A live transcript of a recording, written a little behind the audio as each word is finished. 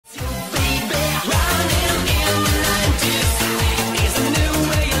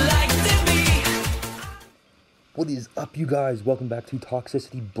What is up, you guys? Welcome back to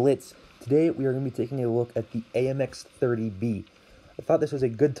Toxicity Blitz. Today we are going to be taking a look at the AMX 30B. I thought this was a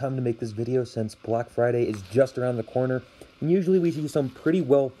good time to make this video since Black Friday is just around the corner, and usually we see some pretty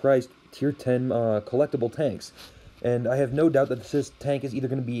well-priced Tier 10 collectible tanks. And I have no doubt that this tank is either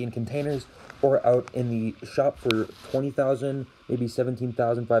going to be in containers or out in the shop for 20,000, maybe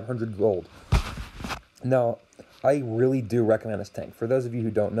 17,500 gold. Now, I really do recommend this tank. For those of you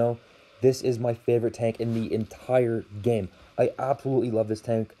who don't know, this is my favorite tank in the entire game. I absolutely love this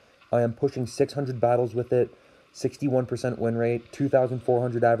tank. I am pushing 600 battles with it, 61% win rate,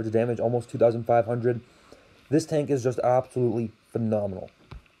 2,400 average damage, almost 2,500. This tank is just absolutely phenomenal.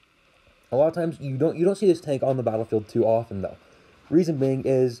 A lot of times you don't see this tank on the battlefield too often though. Reason being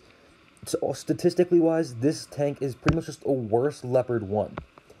is, statistically wise, this tank is pretty much just a worse Leopard 1.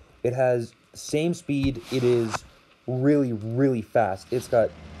 It has same speed. It is really, really fast. It's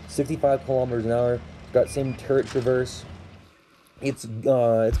got 65 kilometers an hour. It's got same turret traverse. It's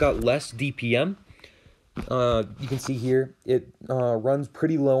got less DPM. You can see here it runs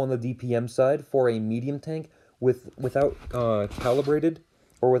pretty low on the DPM side for a medium tank without calibrated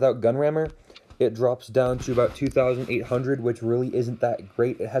or without gun rammer. It drops down to about 2,800, which really isn't that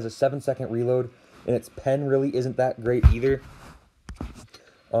great. It has a 7-second reload, and its pen really isn't that great either.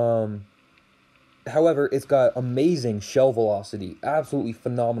 However, it's got amazing shell velocity, absolutely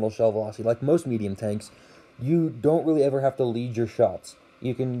phenomenal shell velocity. Like most medium tanks, you don't really ever have to lead your shots.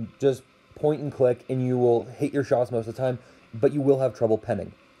 You can just point and click and you will hit your shots most of the time, but you will have trouble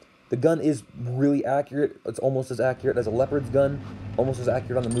penning. The gun is really accurate. It's almost as accurate as a Leopard's gun, almost as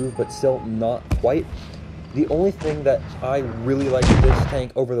accurate on the move, but still not quite. The only thing that I really like this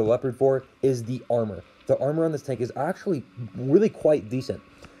tank over the Leopard for is the armor. The armor on this tank is actually really quite decent.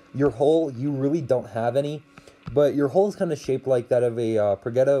 Your hull, you really don't have any, but your hull is kind of shaped like that of a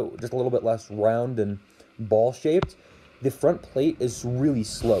Progetto, just a little bit less round and ball-shaped. The front plate is really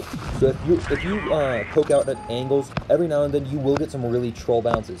sloped, so if you poke out at angles, every now and then you will get some really troll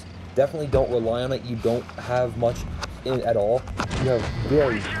bounces. Definitely don't rely on it. You don't have much in it at all. You have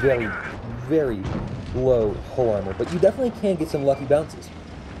very, very, very low hull armor, but you definitely can get some lucky bounces.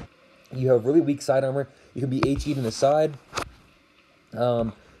 You have really weak side armor. You can be HE'd in the side.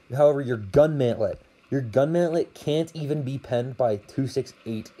 However, your gun mantlet can't even be penned by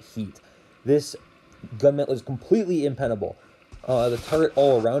 268 heat. This gun mantlet is completely impeneable. The turret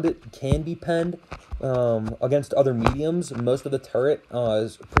all around it can be penned against other mediums. Most of the turret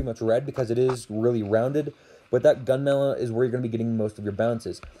is pretty much red because it is really rounded, but that gun mantlet is where you're going to be getting most of your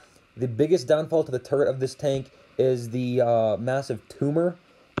bounces. The biggest downfall to the turret of this tank is the massive tumor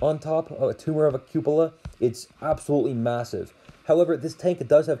on top, a tumor of a cupola. It's absolutely massive. However, this tank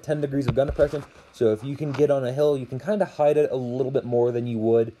does have 10 degrees of gun depression, so if you can get on a hill, you can kind of hide it a little bit more than you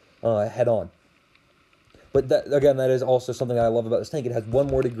would head on. But again, that is also something that I love about this tank. It has 1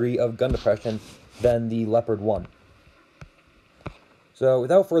 more degree of gun depression than the Leopard 1. So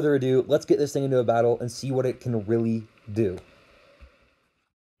without further ado, let's get this thing into a battle and see what it can really do.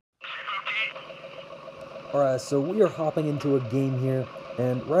 Alright, so we are hopping into a game here,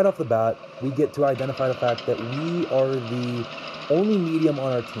 and right off the bat, we get to identify the fact that we are the only medium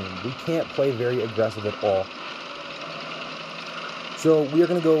on our team. We can't play very aggressive at all. So we are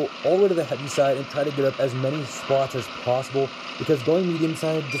going to go all the way to the heavy side and try to get up as many spots as possible, because going medium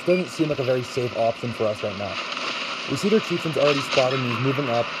side just doesn't seem like a very safe option for us right now. We see their chieftain's already spotted and he's moving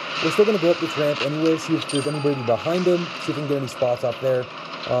up. We're still going to go up this ramp anyway, see if there's anybody behind him, see if we can get any spots up there.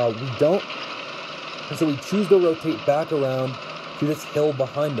 We don't, and so we choose to rotate back around to this hill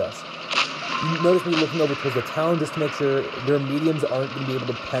behind us. You notice me looking over towards the town just to make sure their mediums aren't going to be able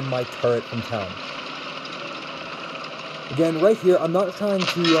to pen my turret from town. Again, right here, I'm not trying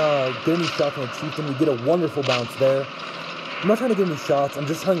to get any shots on the chieftain. We get a wonderful bounce there. I'm not trying to get any shots. I'm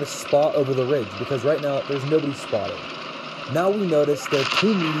just trying to spot over the ridge, because right now there's nobody spotted. Now we notice their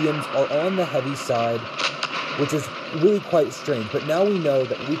 2 mediums are on the heavy side, which is really quite strange. But now we know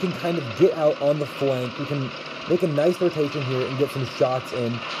that we can kind of get out on the flank. We can make a nice rotation here and get some shots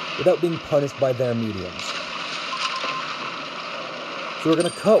in without being punished by their mediums. So we're going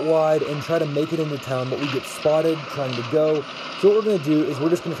to cut wide and try to make it into town, but we get spotted trying to go. So what we're going to do is we're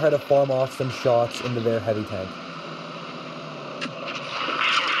just going to try to farm off some shots into their heavy tank.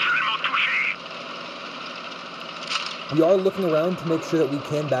 We are looking around to make sure that we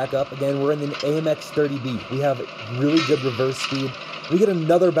can back up. Again, we're in the AMX 30B. We have really good reverse speed. We get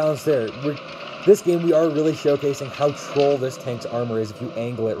another bounce there. This game, we are really showcasing how troll this tank's armor is if you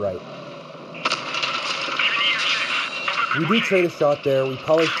angle it right. We do trade a shot there. We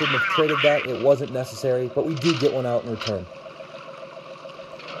probably shouldn't have traded that. It wasn't necessary, but we do get one out in return.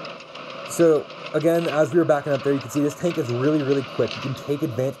 So again, as we were backing up there, you can see this tank is really, really quick. You can take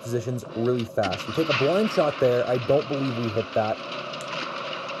advanced positions really fast. We take a blind shot there. I don't believe we hit that.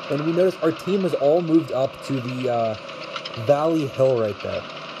 And we notice our team has all moved up to the Valley Hill right there.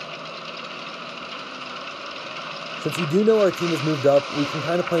 Since we do know our team has moved up, we can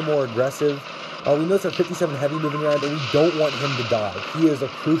kind of play more aggressive. We notice our 57 Heavy moving around, and we don't want him to die. He is a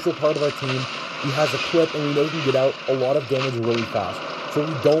crucial part of our team. He has a clip, and we know he can get out a lot of damage really fast. So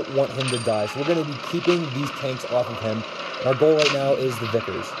we don't want him to die. So we're going to be keeping these tanks off of him. And our goal right now is the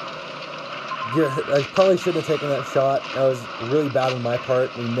Vickers. Yeah, I probably shouldn't have taken that shot. That was really bad on my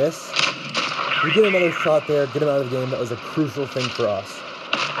part. We miss. We get another shot there, get him out of the game. That was a crucial thing for us.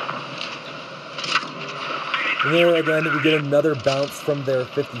 And there again, we get another bounce from their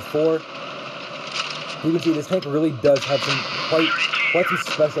 54. You can see this tank really does have some quite some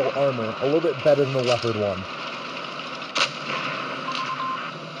special armor, a little bit better than the Leopard one.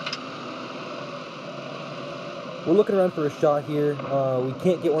 We're looking around for a shot here. We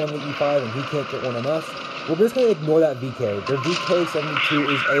can't get one on the E5, and he can't get one on us. We're just going to ignore that VK. Their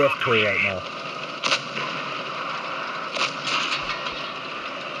VK-72 is AFK right now.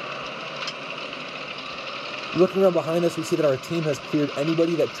 Looking around behind us, we see that our team has cleared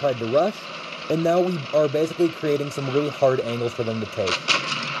anybody that tried to rush, and now we are basically creating some really hard angles for them to take.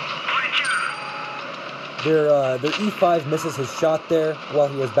 Their E5 misses his shot there while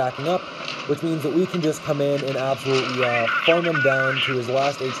he was backing up, which means that we can just come in and absolutely farm him down to his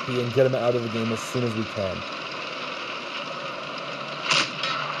last HP and get him out of the game as soon as we can.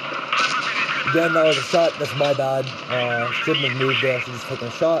 Again, that was a shot. That's my bad. Shouldn't have moved there. Should have just taken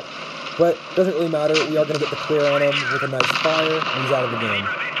a shot. But doesn't really matter. We are going to get the clear on him with a nice fire, and he's out of the game.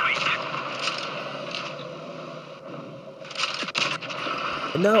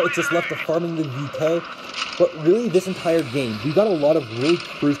 And now it's just left to farming the VK. But really, this entire game, we got a lot of really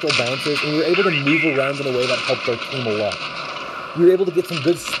crucial bounces, and we were able to move around in a way that helped our team a lot. We were able to get some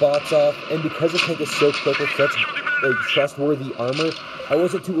good spots off, and because this tank is so quick with such trustworthy armor, I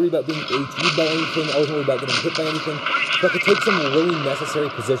wasn't too worried about being AT'd by anything. I wasn't worried about getting hit by anything. So I could take some really necessary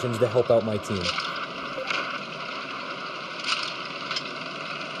positions to help out my team.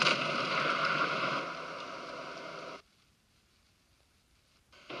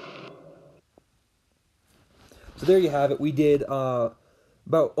 So there you have it. We did about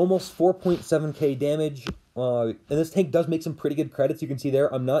almost 4.7k damage. And this tank does make some pretty good credits. You can see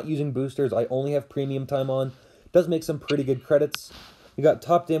there, I'm not using boosters. I only have premium time on. Does make some pretty good credits. We got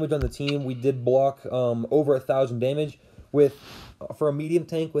top damage on the team. We did block over 1,000 damage. For a medium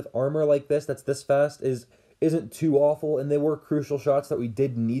tank with armor like this, that's this fast, isn't too awful. And they were crucial shots that we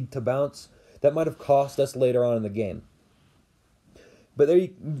did need to bounce. That might have cost us later on in the game. But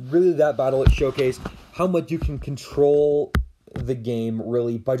really that battle, it showcased how much you can control the game,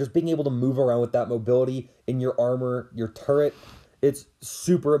 really, by just being able to move around with that mobility in your armor, your turret. It's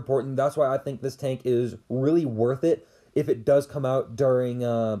super important. That's why I think this tank is really worth it. If it does come out during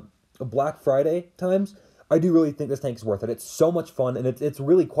Black Friday times, I do really think this tank is worth it. It's so much fun, and it's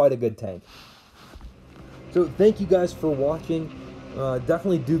really quite a good tank. So thank you guys for watching.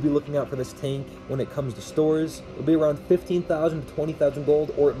 Definitely do be looking out for this tank when it comes to stores. It'll be around 15,000 to 20,000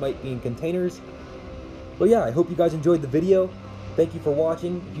 gold, or it might be in containers. But yeah, I hope you guys enjoyed the video. Thank you for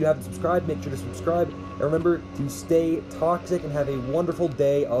watching. If you haven't subscribed, make sure to subscribe. And remember to stay toxic and have a wonderful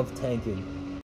day of tanking.